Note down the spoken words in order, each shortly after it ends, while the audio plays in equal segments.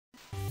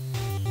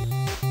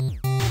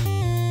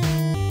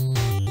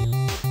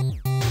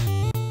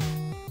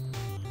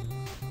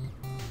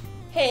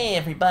Hey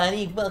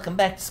everybody, welcome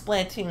back to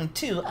Splatoon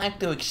 2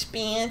 Octo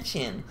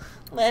expansion.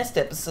 Last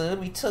episode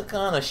we took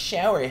on a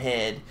shower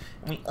head,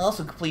 and we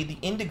also completed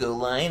the indigo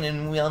line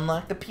and we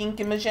unlocked the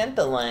pink and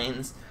magenta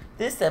lines.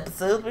 This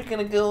episode we're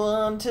gonna go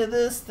on to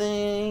this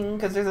thing,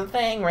 because there's a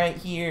thing right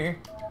here.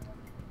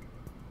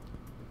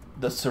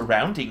 The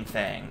surrounding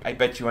thing. I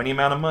bet you any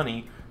amount of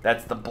money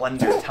that's the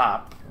blender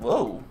top.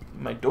 Whoa,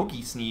 my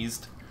doggy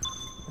sneezed.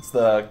 It's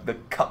the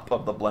cup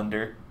of the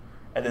blender.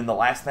 And then the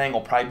last thing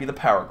will probably be the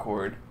power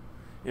cord.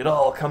 It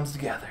all comes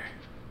together.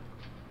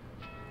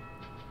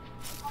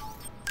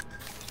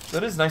 So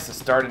it is nice to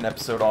start an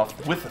episode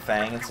off with a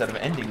thing instead of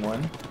ending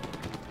one.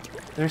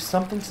 There's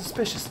something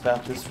suspicious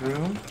about this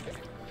room.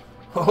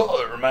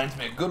 Oh, it reminds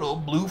me of good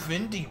old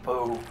Bluefin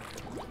Depot.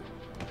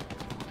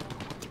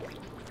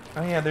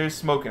 Oh yeah, there's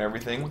smoke and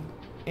everything.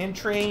 And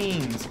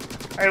trains.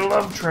 I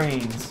love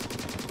trains.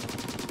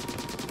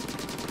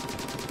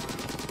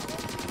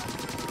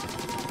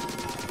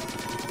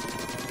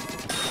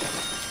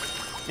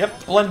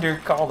 Yep,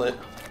 blender, called it.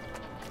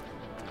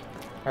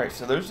 Alright,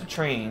 so there's the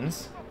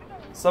trains.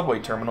 Subway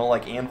terminal,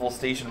 like Anvil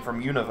Station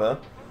from Unova.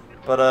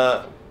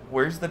 But,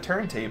 where's the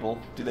turntable?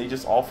 Do they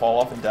just all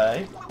fall off and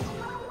die?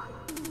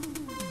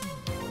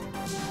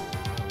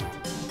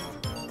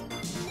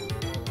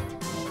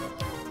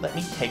 Let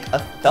me take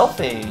a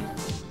selfie!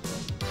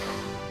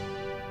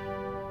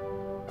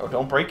 Oh,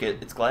 don't break it.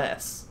 It's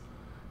glass.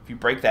 If you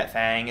break that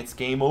thing, it's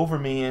game over,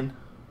 man.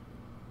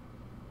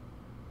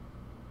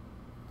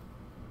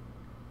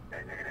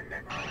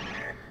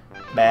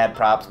 Mad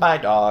props, my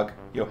dog.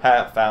 You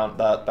have found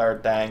the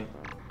third thing.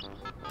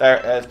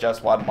 There is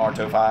just one more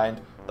to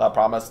find. The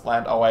promised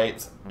land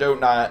awaits. Do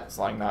not,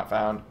 slang not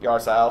found,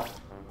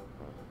 yourself.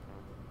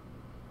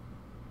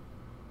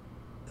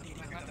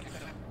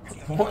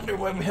 Wonder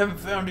why we haven't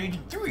found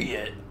Agent 3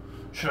 yet.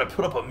 Should I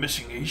put up a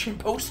missing agent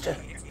poster?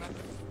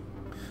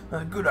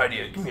 Good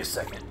idea. Give me a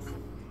second.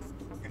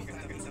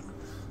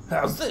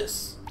 How's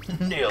this?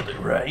 Nailed it,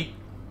 right?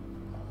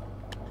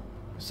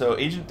 So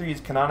Agent 3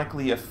 is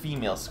canonically a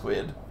female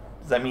squid.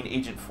 Does that mean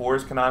Agent 4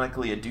 is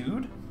canonically a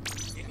dude?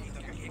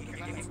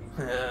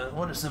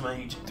 What are some of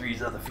Agent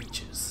 3's other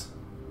features?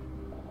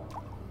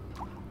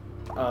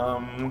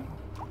 I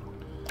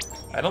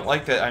don't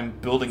like that I'm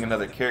building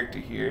another character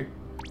here.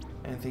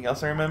 Anything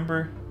else I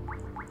remember?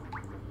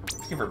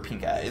 Let's give her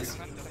pink eyes.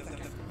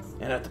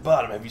 And at the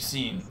bottom, have you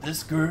seen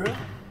this girl?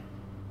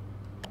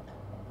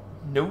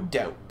 No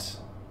doubt.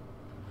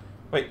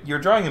 Wait, you're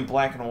drawing in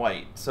black and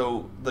white,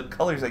 so the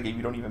colors I gave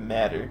you don't even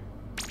matter.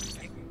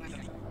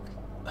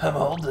 I'm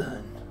all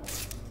done.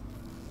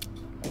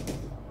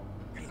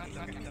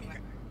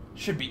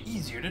 Should be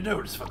easier to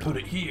notice if I put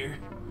it here.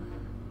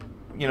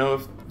 You know,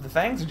 if the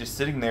fangs are just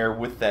sitting there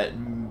with that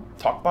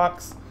talk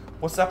box,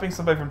 what's stopping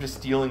somebody from just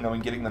stealing them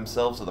and getting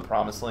themselves to the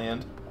promised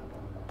land?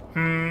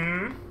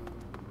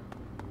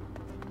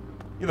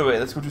 Either way,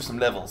 let's go do some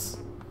levels.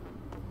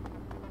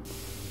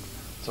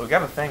 So we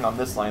got a thing on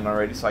this line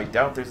already, so I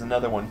doubt there's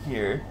another one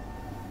here.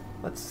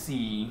 Let's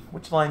see.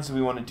 Which lines do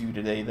we want to do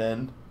today,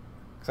 then?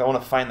 Because I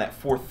want to find that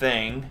fourth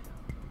thing.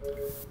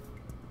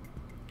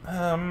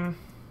 I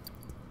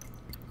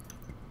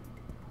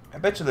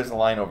bet you there's a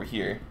line over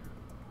here.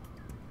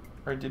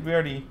 Or did we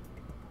already...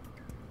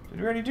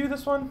 Did we already do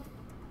this one?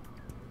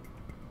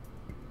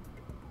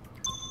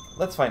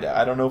 Let's find out.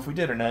 I don't know if we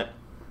did or not.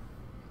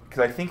 Because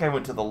I think I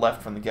went to the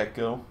left from the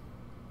get-go.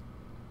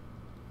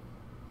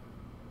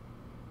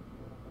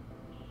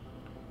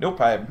 Nope,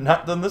 I have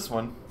not done this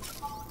one.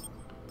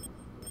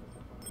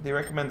 They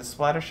recommend the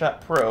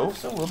Splattershot Pro,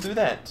 so we'll do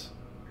that.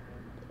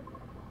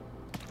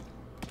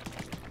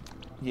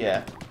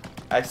 Yeah,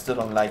 I still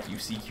don't like you,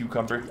 sea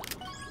cucumber.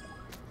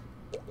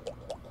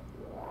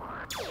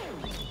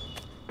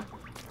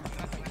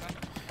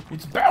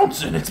 It's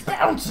bouncing, it's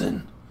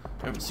bouncing!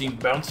 I haven't seen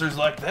bouncers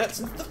like that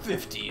since the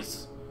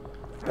 50s.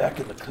 Back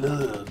in the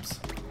clubs.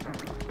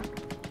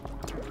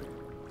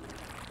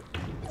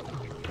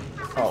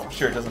 Oh,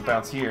 sure, it doesn't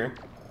bounce here.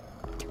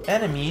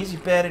 Enemies, you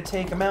better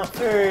take them out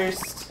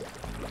first.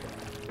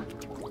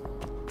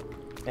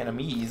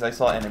 Enemies? I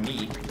saw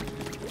enemy.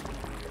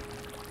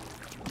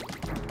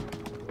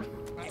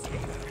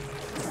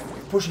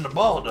 Pushing the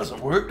ball doesn't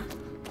work.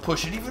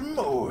 Push it even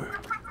more.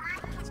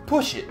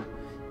 Push it.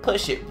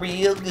 Push it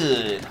real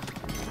good.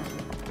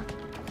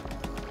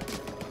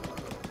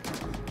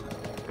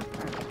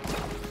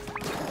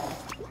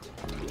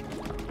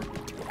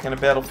 What kind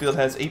of battlefield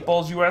has 8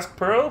 balls, you ask,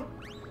 Pearl?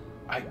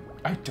 I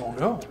don't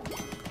know.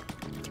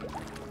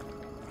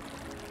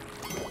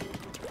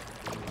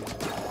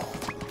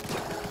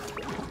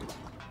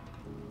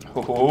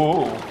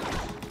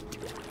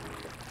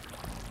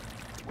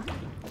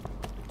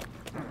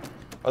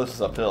 Oh, this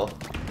is uphill.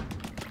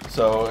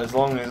 So as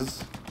long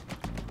as...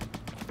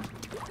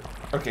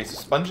 Okay, so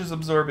sponges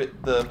absorb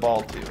the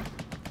ball too.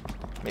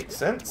 Makes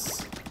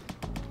sense.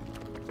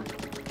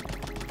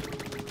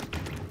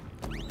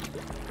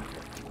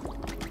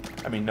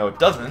 I mean, no it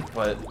doesn't,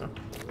 but...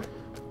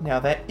 Now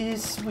that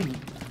is sweet.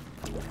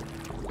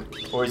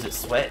 Or is it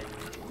sweat?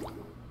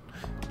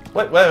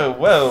 What? Whoa,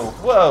 whoa,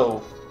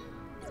 whoa!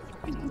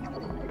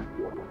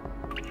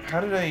 How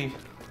did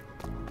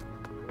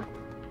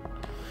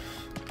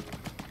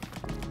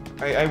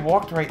I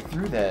walked right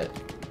through that.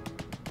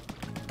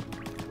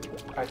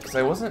 Because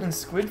I wasn't in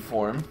squid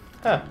form.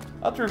 Huh.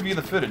 I'll have to review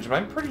the footage, but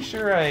I'm pretty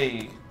sure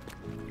I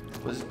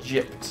was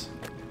gypped.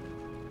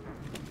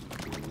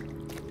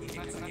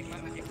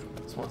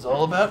 This one's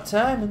all about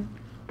timing.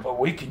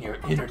 Awaken your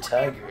inner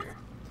tiger.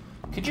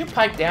 Could you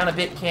pipe down a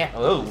bit, cat?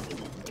 Oh.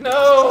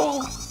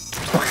 No!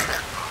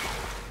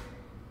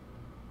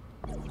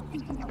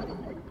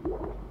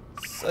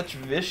 Such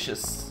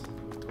vicious.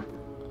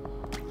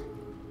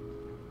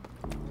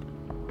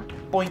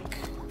 Boink.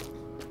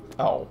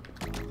 Oh.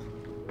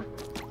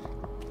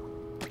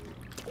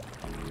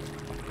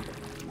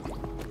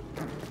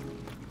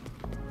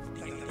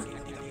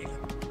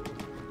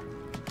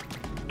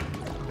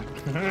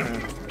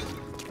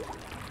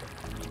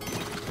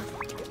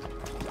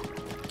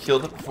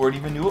 Killed it before it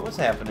even knew what was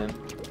happening.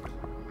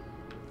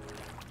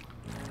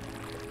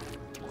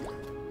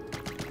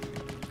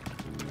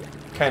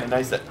 Kinda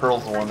nice that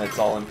Pearl's the one that's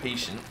all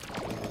impatient.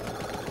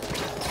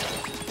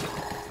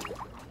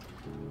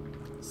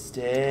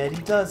 Steady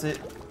does it.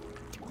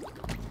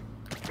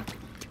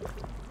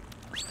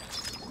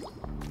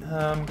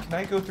 Can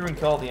I go through and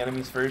kill all the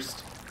enemies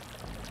first?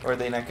 Or are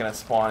they not gonna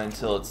spawn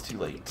until it's too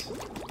late?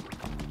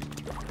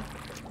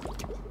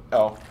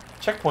 Oh,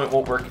 checkpoint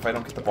won't work if I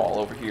don't get the ball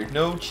over here.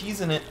 No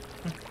cheese in it.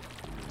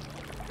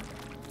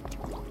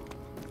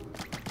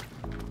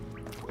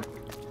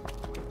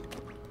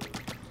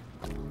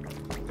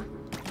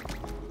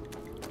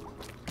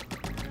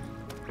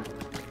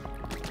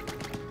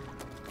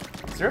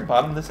 Is there a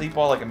bottom of this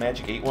 8-ball like a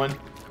Magic 8 one? Can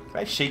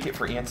I shake it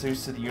for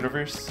answers to the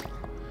universe?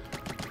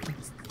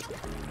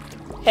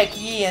 Heck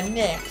yeah,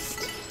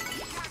 next!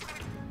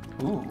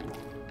 Ooh.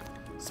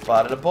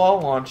 Spotted a ball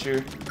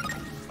launcher.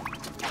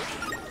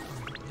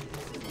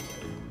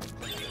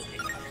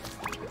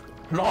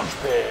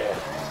 Launchpad!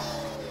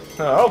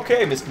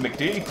 Okay, Mr.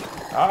 McD.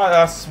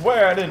 I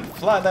swear I didn't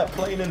fly that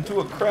plane into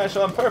a crash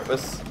on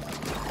purpose.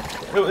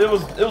 It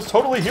was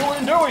totally Huey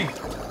and Dewey!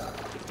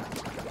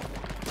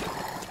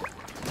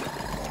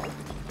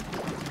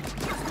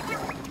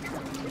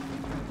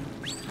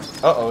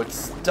 Uh-oh, it's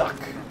stuck.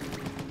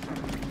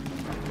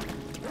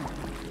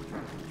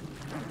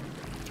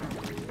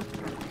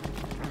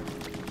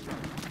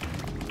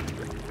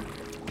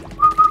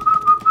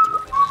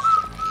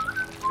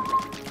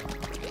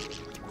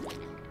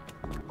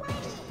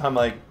 I'm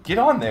like, get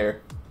on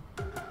there.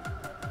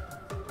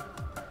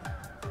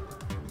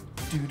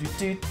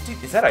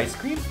 Is that ice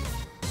cream?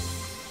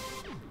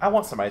 I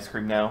want some ice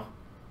cream now.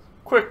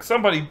 Quick,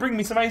 somebody, bring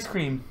me some ice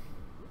cream.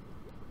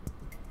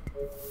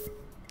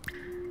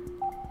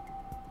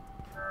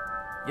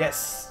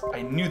 Yes,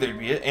 I knew there'd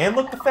be it. And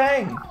look, the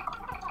fang.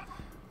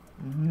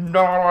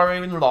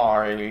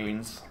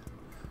 Lines.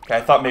 Okay,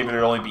 I thought maybe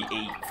there'd only be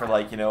 8 for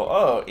like, you know,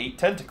 oh, 8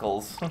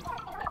 tentacles.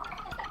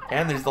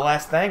 And there's the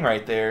last thing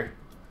right there.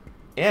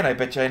 And I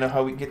bet you I know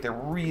how we can get there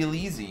real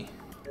easy.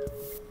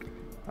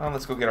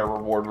 Let's go get our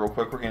reward real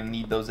quick. We're gonna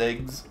need those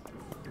eggs.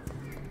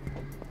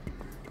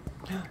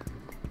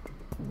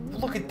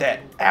 Look at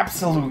that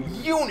absolute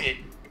unit!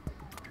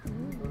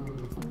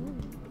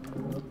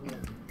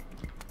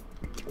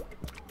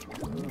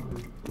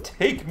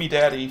 Take me,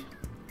 Daddy!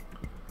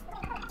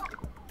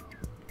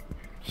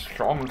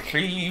 Some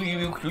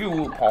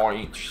CQ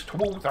points,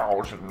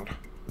 2,000.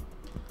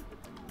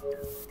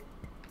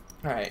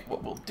 Alright,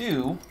 what we'll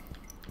do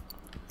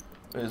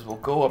is we'll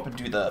go up and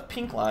do the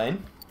pink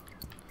line,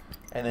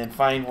 and then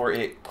find where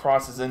it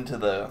crosses into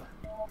the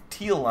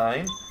teal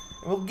line,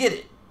 and we'll get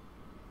it.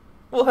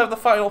 We'll have the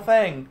final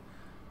thing.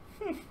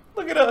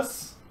 Look at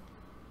us.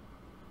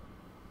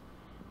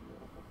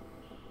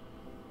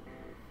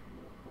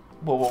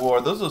 Whoa, whoa, whoa,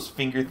 are those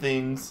finger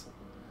things?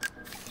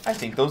 I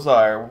think those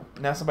are.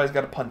 Now somebody's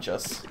got to punch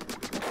us.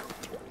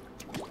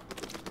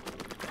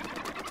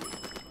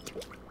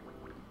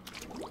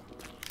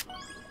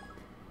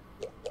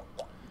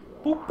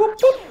 Boop, boop,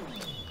 boop.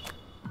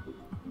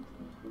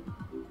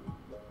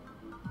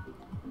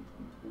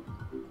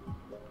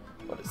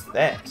 What is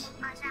that?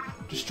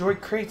 Destroy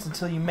crates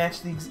until you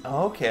match the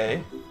oh,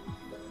 okay.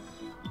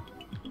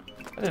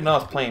 I didn't know I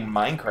was playing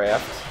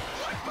Minecraft.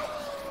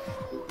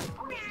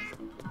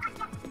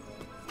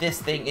 This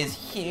thing is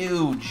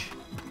huge!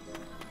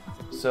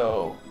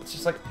 So, it's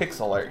just like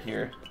pixel art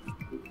here.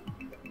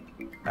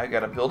 I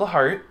gotta build a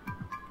heart.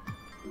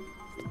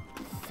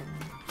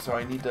 So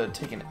I need to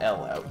take an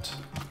L out.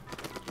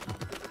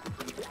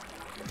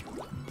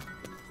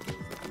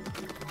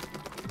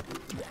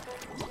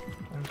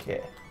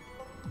 Okay.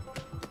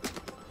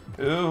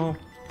 Ooh,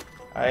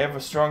 I have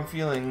a strong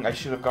feeling I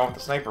should have gone with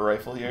the sniper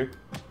rifle here.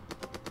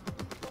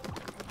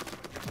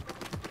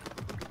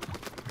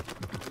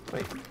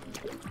 Wait,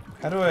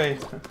 how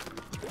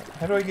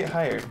do I get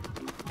higher?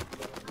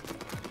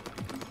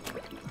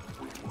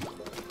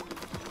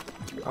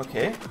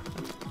 Okay.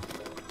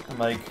 I'm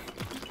like,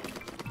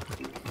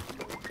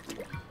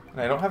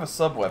 and I don't have a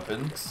sub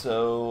weapon,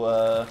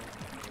 so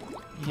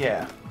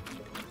yeah.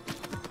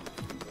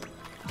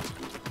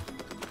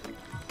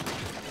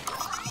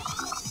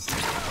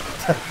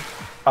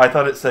 I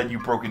thought it said you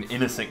broke an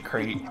innocent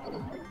crate.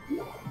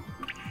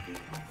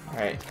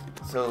 Alright,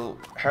 so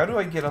how do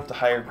I get up to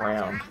higher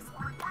ground?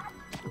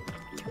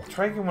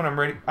 Try again when I'm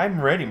ready.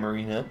 I'm ready,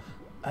 Marina.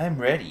 I'm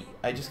ready.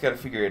 I just gotta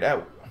figure it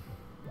out.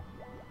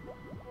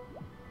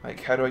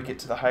 Like, how do I get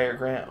to the higher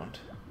ground?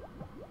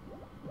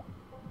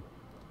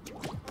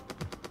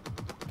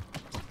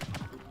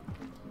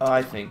 Oh,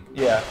 I think,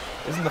 yeah.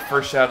 Isn't the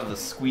first shot of the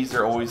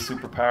squeezer always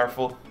super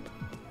powerful?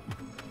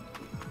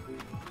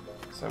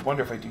 So I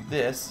wonder if I do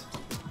this.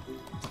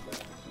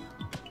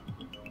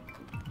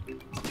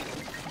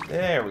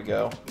 There we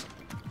go.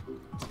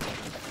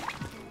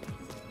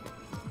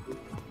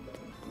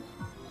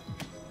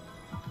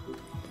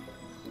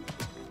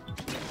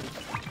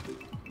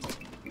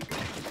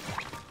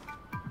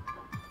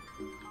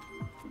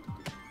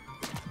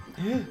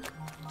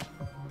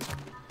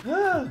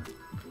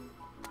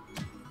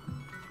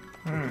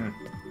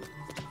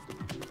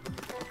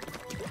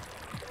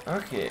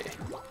 Okay.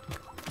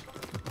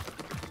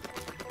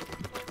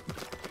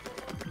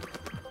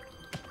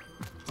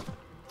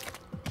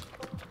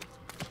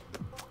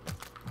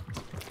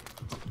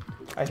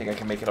 I think I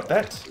can make it up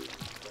that.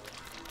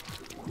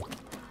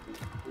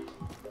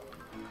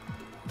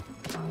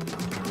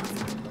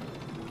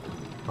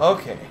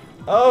 Okay.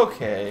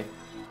 Okay.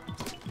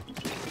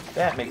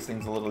 That makes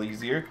things a little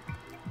easier.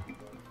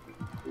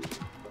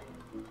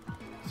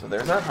 So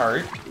there's our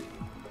heart.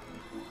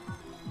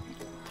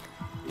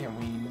 And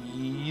we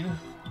need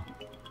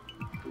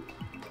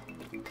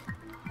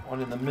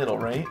one in the middle,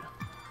 right?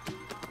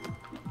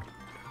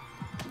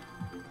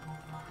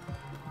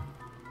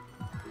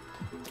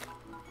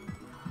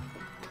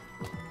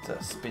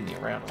 To spin you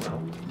around a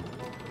little.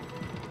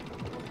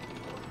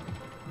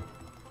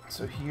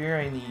 So here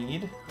I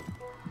need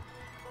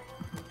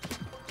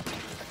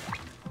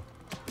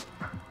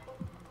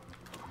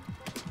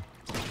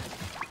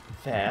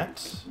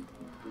that,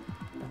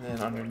 and then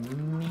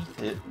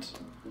underneath it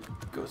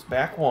goes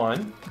back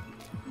one.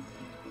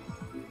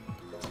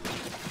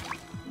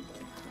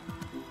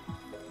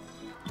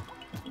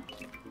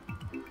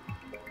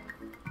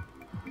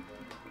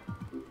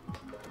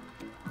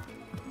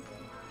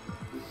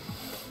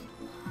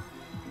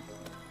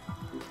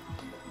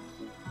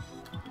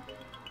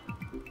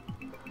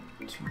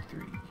 Two,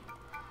 three.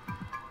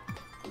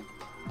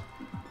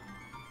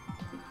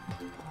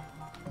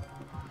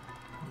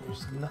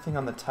 There's nothing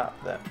on the top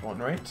of that one,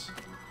 right?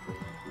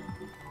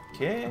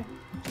 Okay.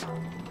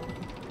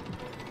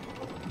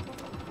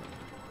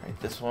 Right,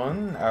 this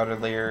one, outer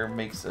layer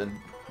makes a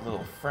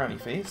little frowny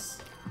face.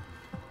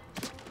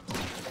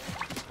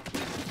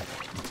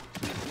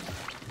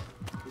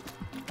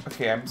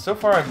 Okay, so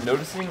far I'm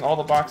noticing all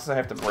the boxes I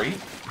have to break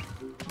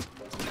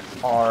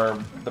are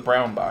the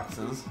brown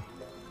boxes.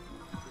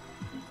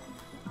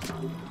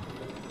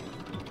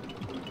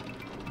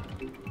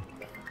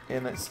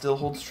 And that still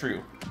holds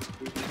true.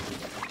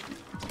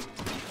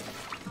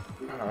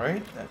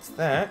 Alright, that's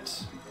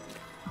that.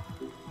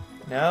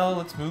 Now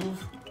let's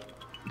move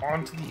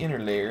on to the inner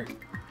layer.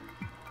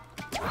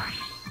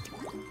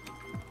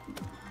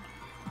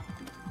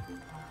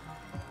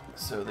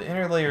 So the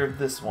inner layer of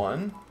this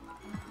one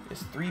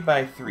is 3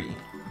 by 3.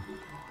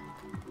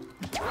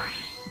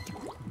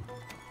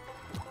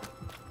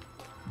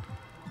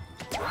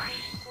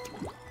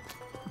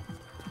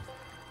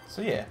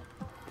 So yeah,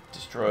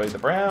 destroy the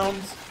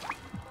browns.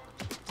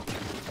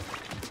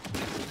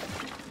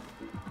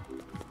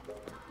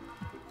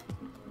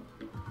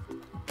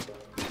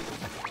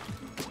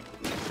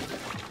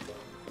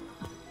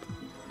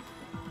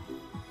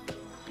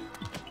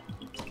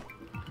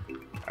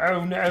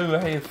 Oh no,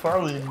 I have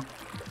fallen.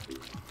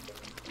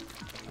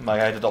 I'm like,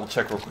 I had to double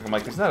check real quick. I'm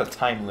like, there's not a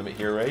time limit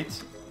here,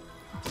 right?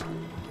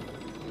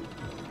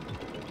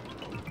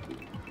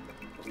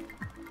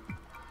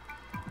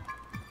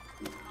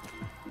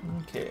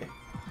 Okay.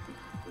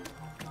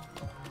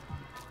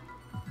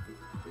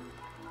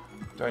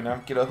 Do I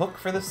not get a hook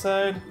for this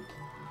side?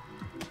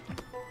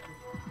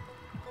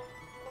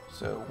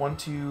 So 1,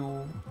 2,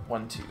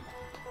 1, 2.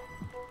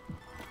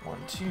 1,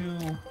 2,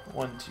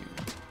 1, 2.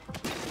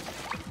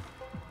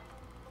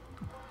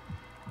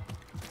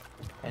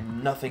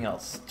 And nothing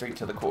else. Straight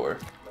to the core.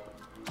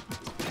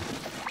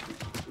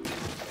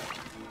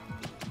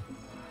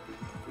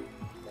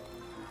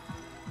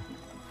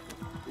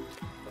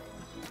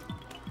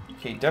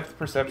 Okay, depth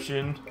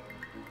perception.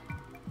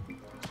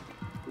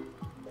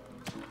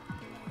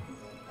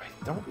 I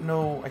don't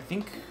know. I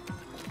think...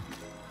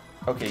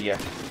 Okay, yeah.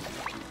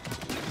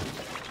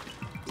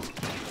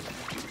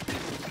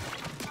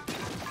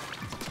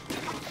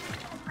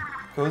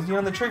 Cozy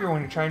on the trigger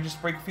when you're trying to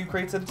just break a few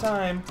crates at a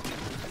time.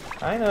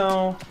 I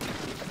know.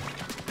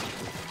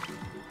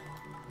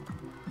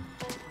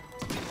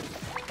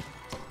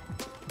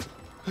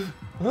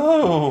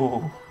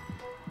 Oh!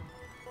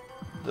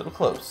 A little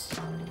close.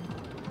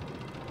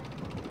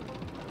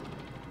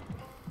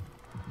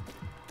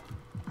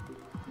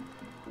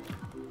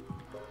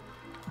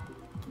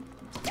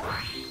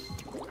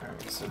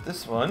 Alright, so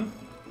this one.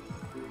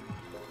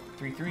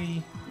 3,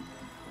 3.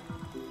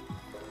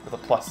 With a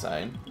plus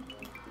sign.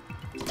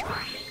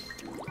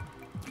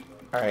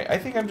 Alright, I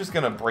think I'm just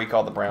gonna break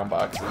all the brown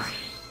boxes.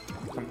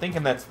 I'm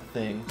thinking that's the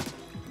thing.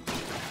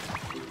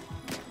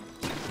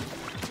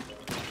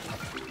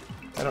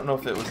 I don't know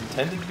if it was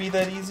intended to be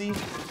that easy,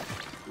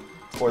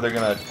 or they're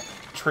gonna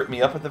trip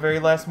me up at the very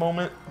last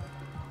moment,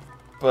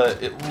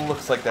 but it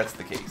looks like that's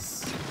the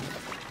case.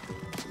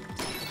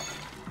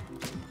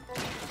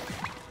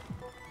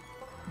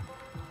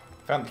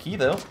 Found the key,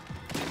 though.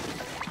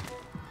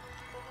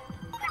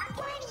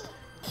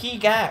 Key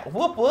got!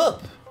 Whoop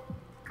whoop!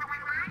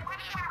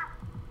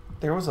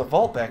 There was a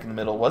vault back in the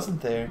middle,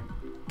 wasn't there?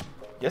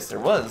 Yes, there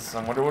was.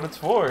 I wonder what it's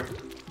for.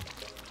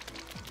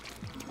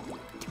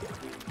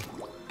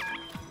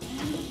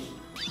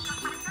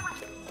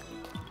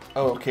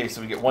 Oh, okay,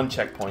 so we get one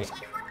checkpoint.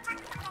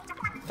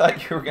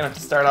 Thought you were gonna have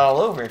to start all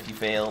over if you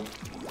failed.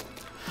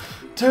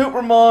 Don't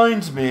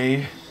remind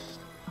me.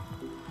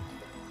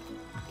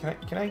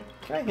 Can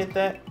I hit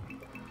that?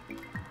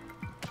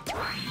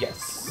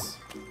 Yes.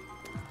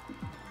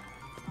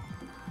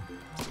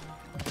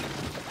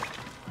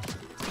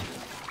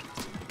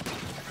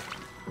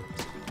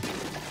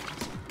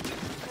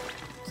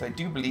 So I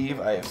do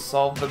believe I have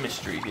solved the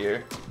mystery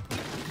here.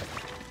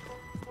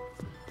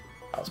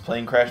 I was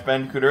playing Crash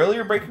Bandicoot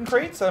earlier, breaking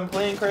crates. I'm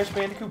playing Crash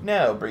Bandicoot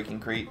now,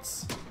 breaking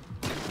crates.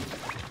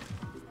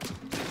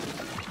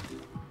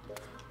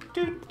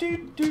 Do do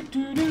do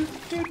do do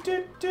do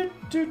do do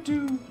do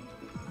do.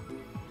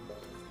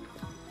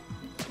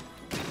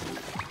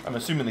 I'm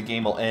assuming the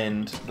game will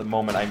end the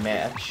moment I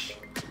match.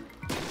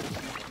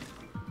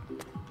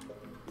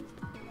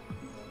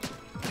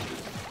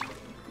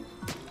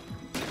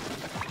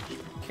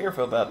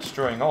 Careful about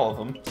destroying all of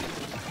them.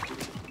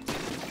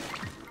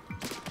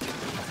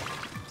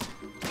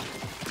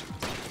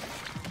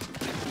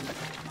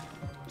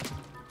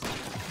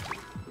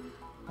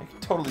 I can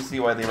totally see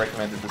why they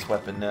recommended this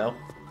weapon now.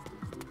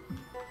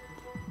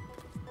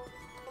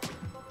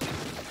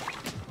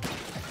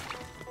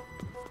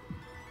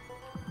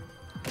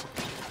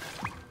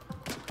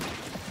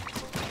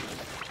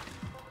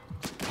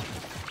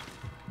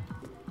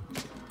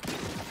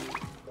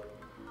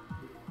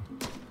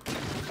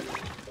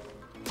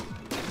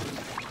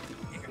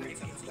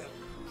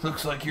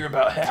 Looks like you're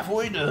about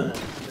halfway done.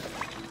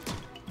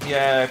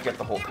 Yeah, I've got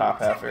the whole top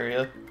half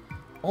area.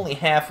 Only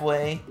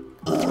halfway?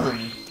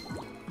 Ugh.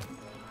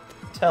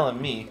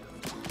 Telling me.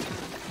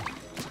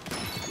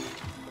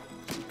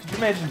 Could you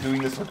imagine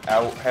doing this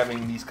without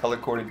having these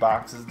color-coded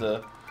boxes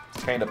to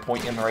kind of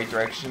point you in the right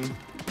direction?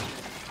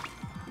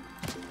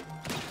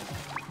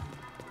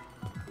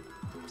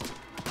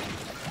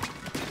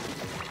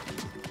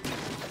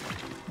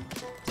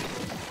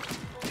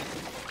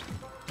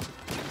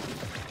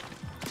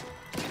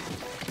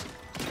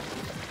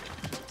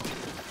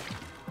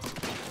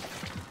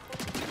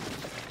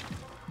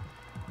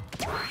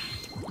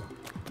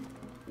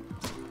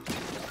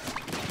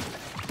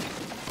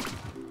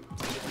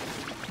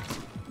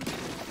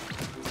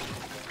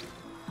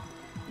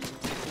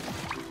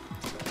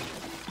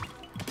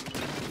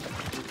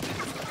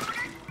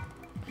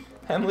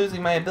 I'm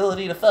losing my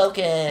ability to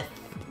focus.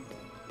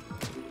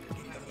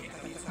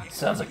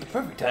 Sounds like the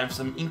perfect time for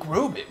some ink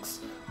aerobics.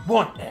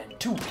 1 and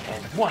 2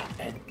 and 1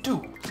 and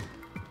 2.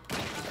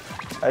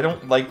 I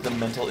don't like the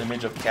mental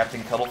image of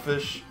Captain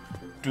Cuttlefish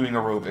doing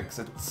aerobics.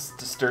 It's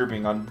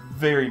disturbing on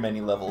very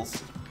many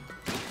levels.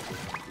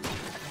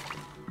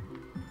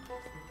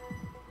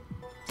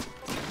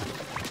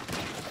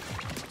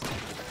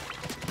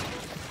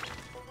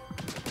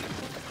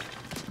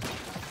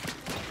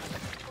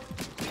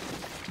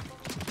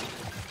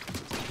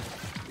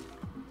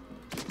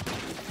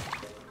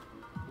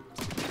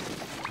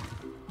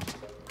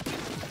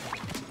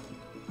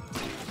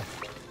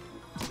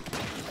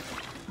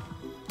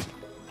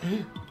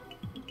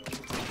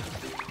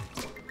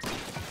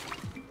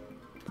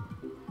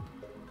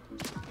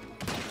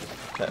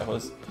 That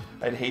was...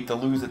 I'd hate to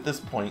lose at this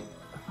point.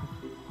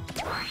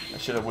 I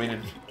should have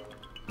waited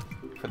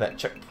for that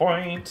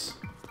checkpoint.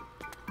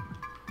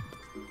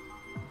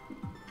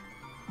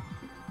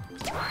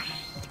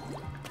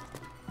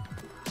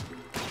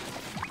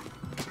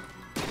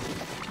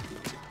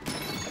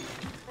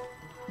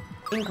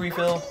 Ink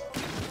refill.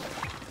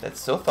 That's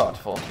so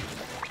thoughtful.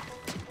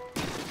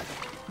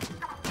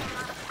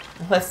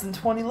 Less than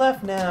 20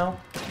 left now.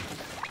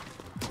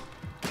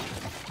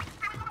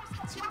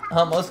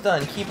 Almost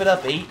done. Keep it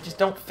up, 8. Just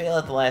don't fail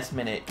at the last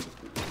minute.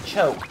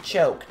 Choke,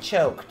 choke,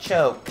 choke,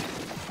 choke.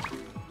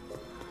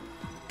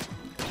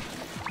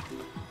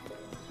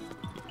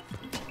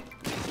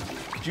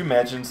 Could you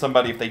imagine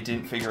somebody if they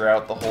didn't figure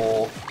out the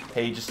whole,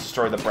 hey, just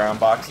destroy the brown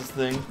boxes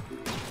thing?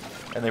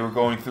 And they were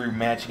going through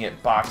matching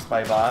it box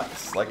by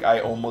box, like I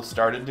almost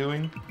started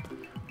doing?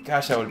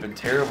 Gosh, that would have been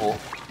terrible.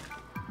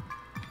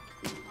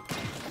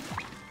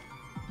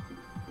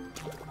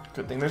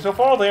 Good thing there's no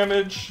fall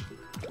damage.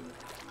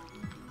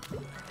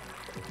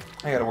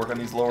 I gotta work on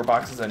these lower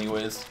boxes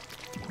anyways.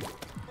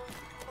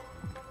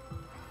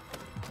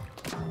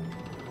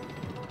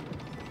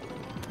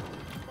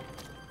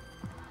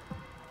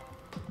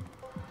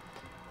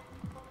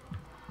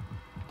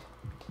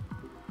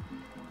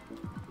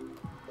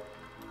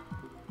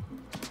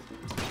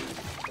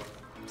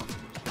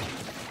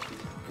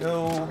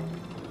 go.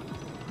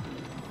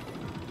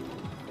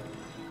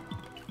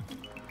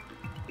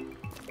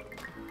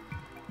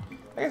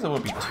 I guess it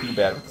wouldn't be too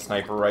bad with the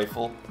sniper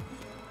rifle.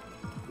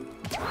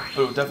 But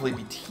it would definitely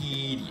be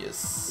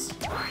tedious.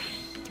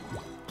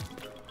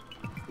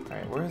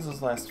 Alright, where is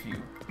those last few?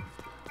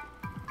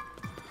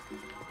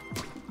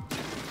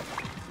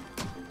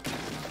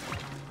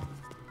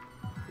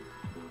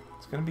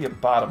 It's gonna be a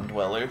bottom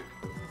dweller.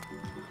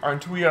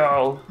 Aren't we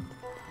all?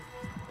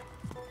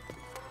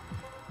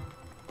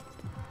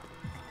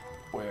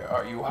 Where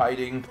are you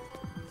hiding?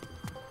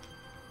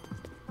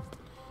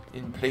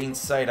 In plain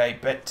sight, I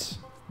bet.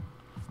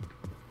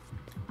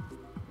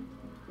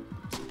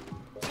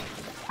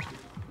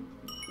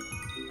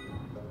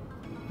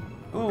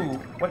 Ooh,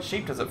 what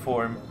shape does it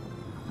form?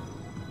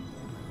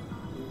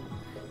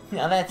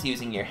 Now that's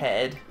using your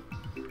head.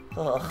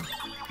 Ugh.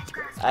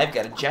 I've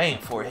got a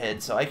giant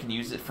forehead, so I can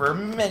use it for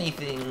many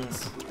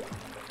things.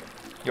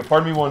 Yeah,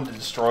 part of me wanted to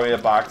destroy a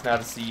box now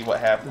to see what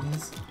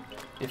happens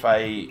if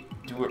I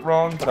do it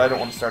wrong, but I don't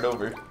want to start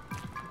over.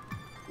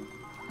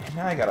 And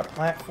now I got a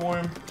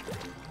platform.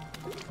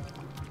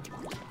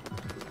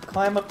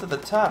 Climb up to the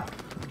top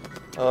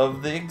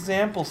of the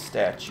example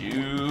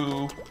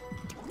statue.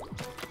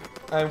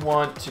 I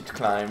want to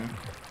climb.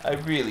 I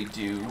really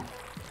do.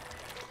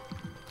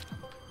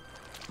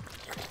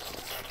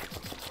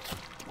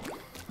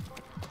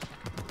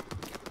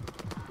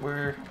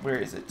 Where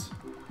is it?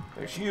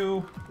 There's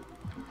you.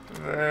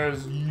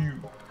 There's you.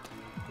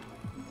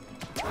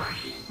 I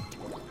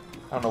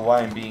don't know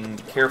why I'm being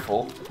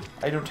careful.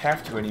 I don't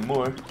have to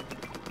anymore.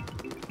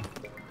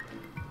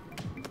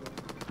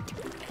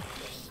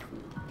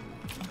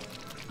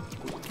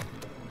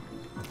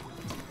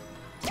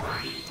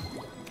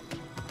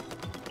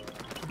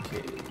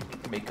 Okay,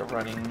 make a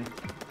running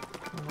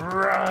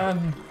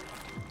run.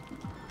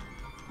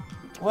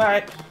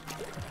 What?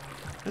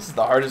 This is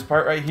the hardest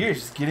part right here,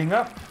 just getting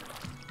up.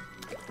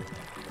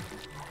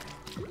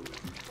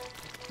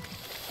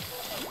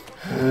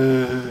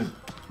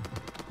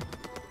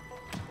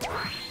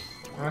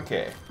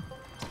 Okay,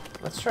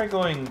 let's try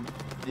going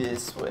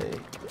this way.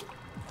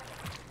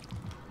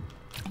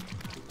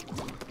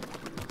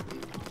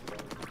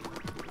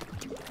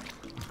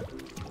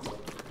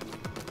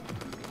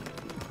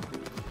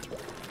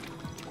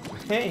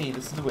 Hey,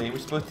 this is the way we're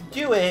supposed to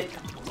do it.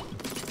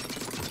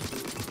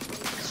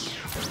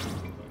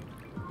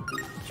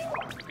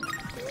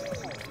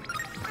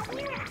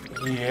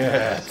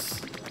 Yes.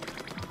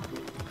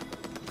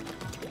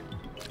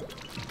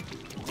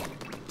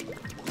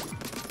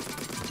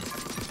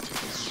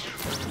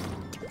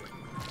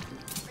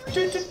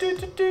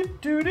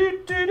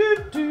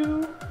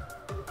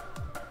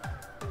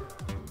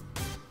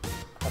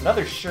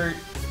 Another shirt.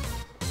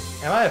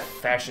 Am I a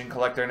fashion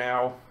collector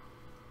now?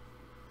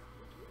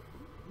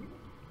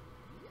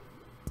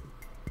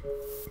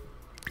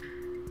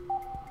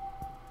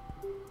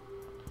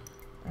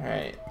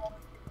 Alright.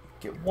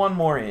 Get one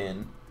more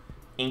in.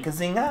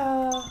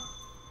 Inka-zinga!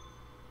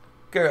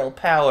 Girl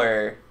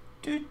power!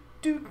 Do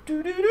do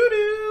do do do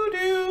do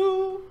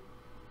do!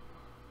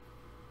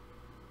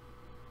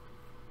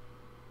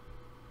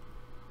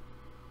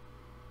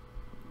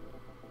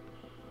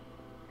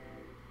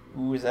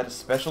 Ooh, is that a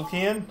special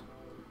can?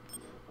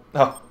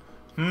 Oh.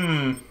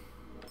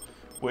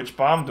 Which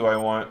bomb do I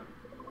want?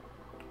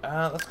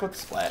 Let's go with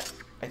Splat.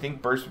 I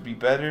think Burst would be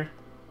better.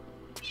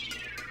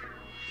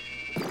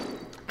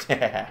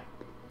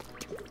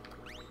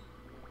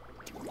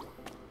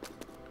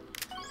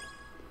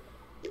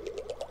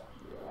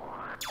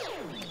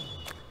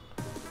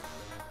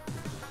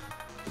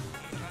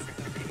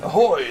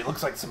 Ahoy!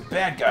 Looks like some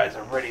bad guys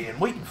are ready and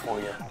waiting for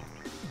you.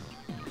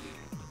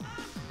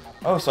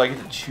 Oh, so I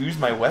get to choose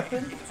my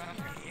weapon?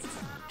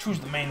 Choose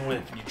the main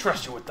weapon. You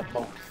trust you with the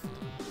both.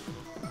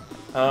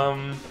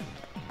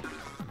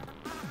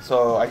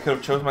 So I could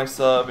have chose my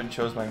sub and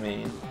chose my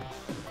main.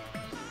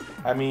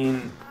 I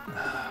mean,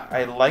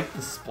 I like the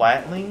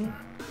Splatling,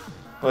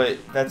 but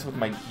that's with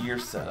my gear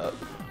setup.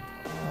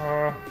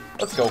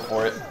 Let's go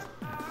for it.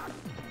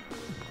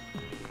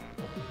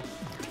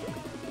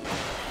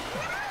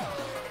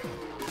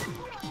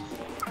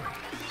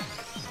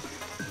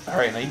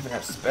 Alright, and I even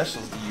have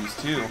specials to use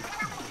too.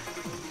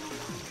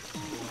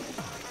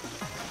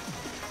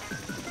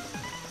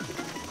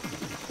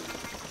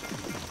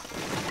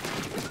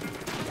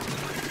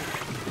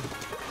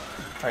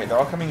 Alright, they're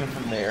all coming in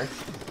from there.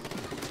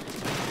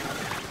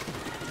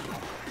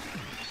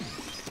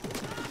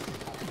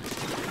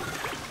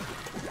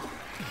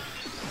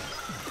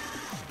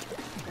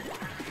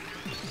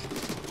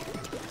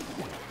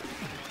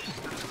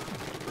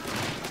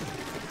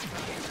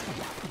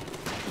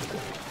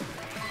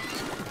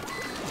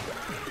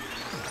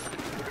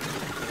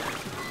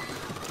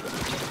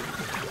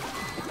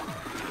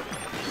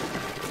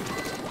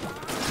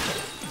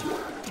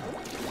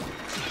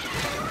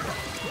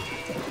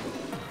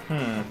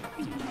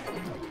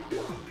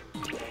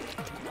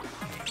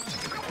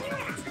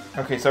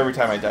 Okay, so every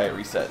time I die it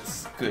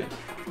resets. Good.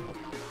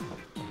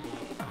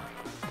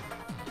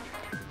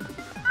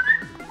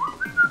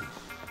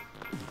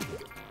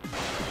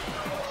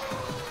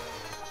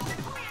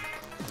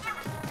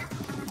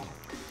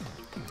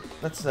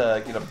 Let's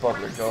get a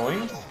bubbler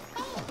going.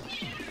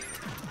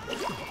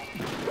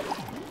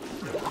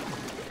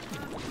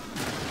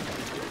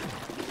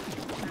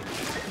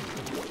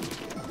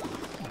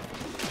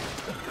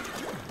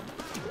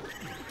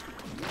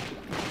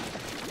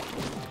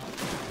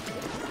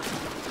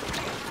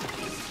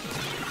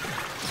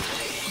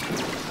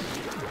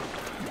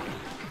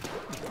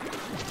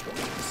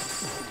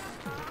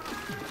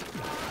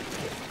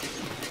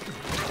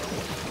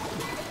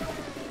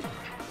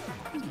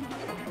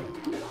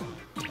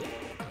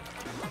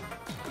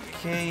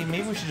 Okay,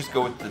 maybe we should just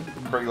go with the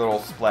regular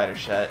old splatter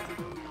shot.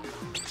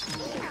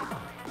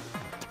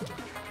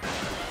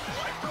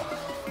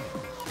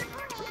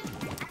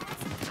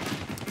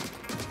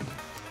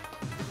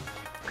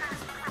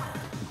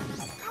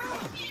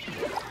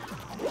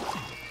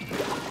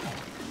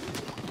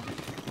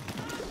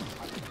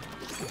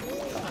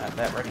 I'll have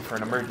that ready for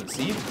an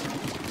emergency.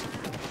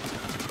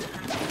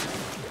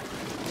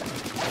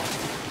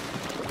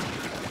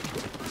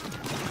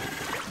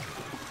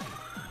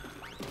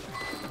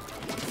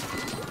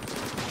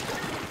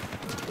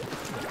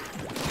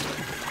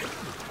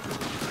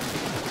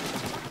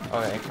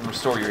 Okay, I can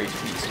restore your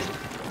HP too.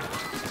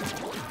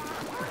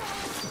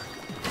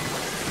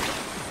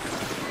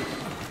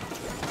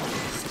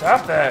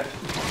 Stop that!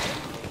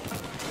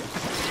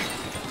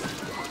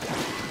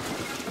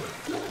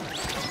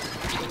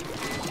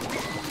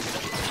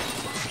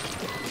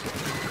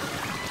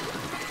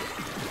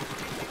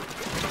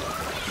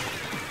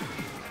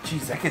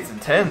 Jeez, that gets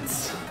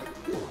intense.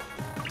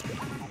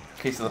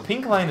 Okay, so the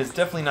pink line is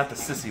definitely not the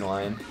sissy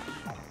line.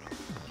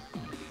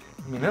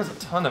 I mean, there's a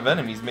ton of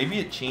enemies. Maybe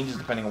it changes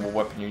depending on what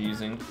weapon you're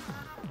using.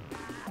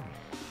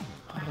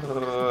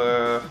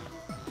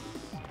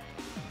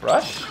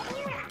 Brush?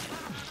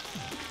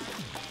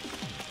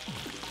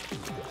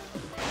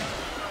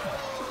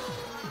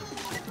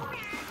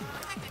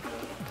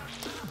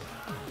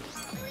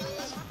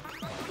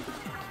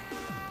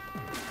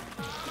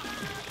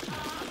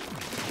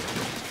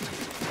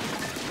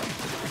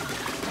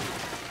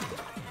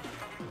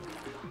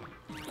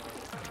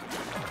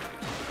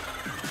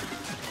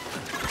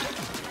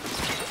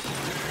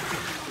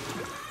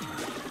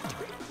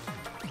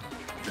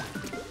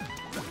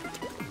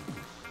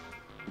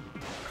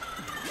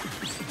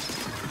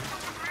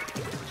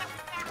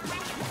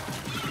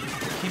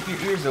 Keep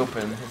your ears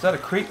open. Is that a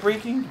crate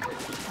breaking?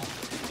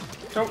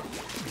 Don't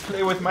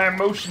play with my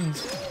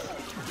emotions.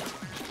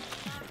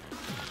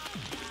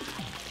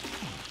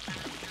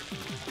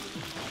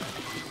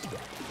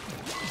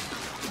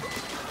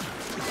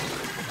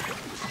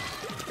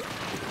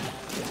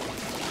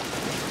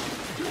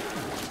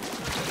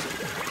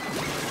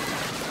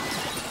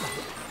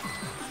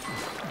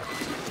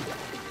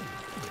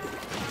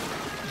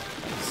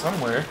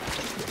 Somewhere.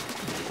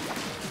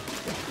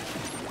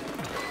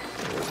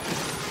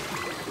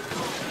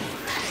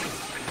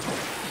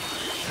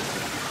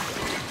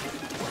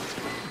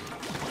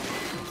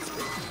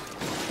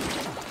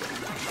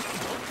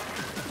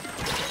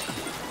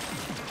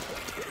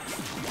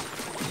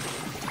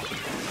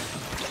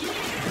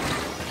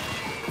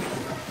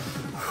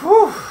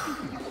 Whew.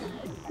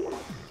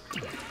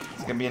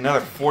 It's gonna be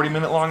another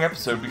 40-minute long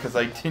episode because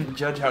I didn't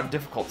judge how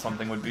difficult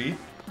something would be.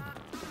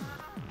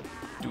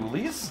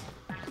 Dualies.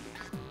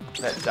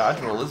 That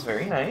dodge roll is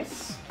very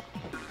nice.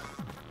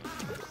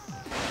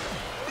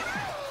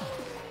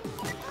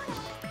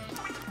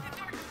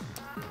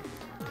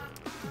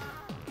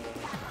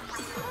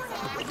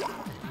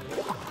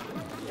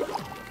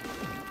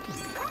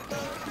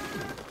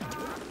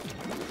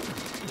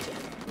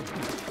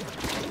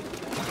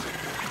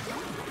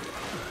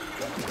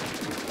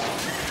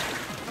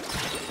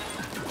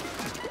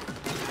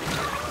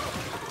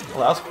 Well,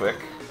 that was quick.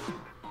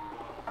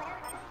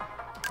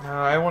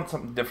 I want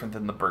something different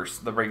than the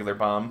regular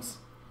bombs.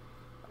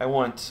 I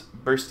want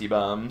bursty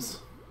bombs.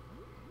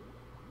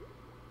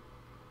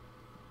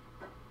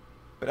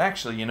 But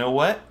actually, you know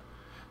what?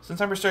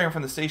 Since I'm restarting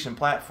from the station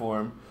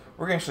platform,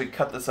 we're going to actually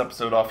cut this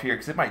episode off here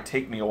because it might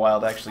take me a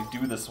while to actually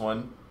do this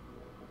one.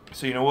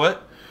 So you know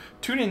what?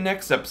 Tune in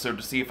next episode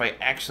to see if I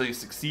actually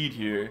succeed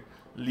here,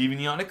 leaving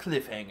you on a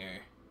cliffhanger.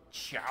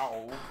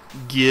 Ciao.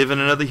 Giving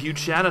another huge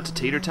shout out to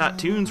Tater Tot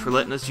Tunes for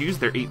letting us use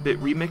their 8-bit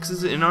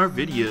remixes in our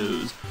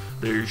videos.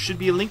 There should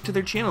be a link to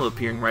their channel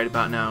appearing right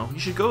about now. You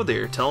should go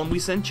there, tell them we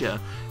sent ya,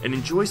 and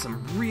enjoy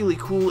some really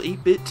cool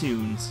 8-bit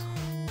tunes.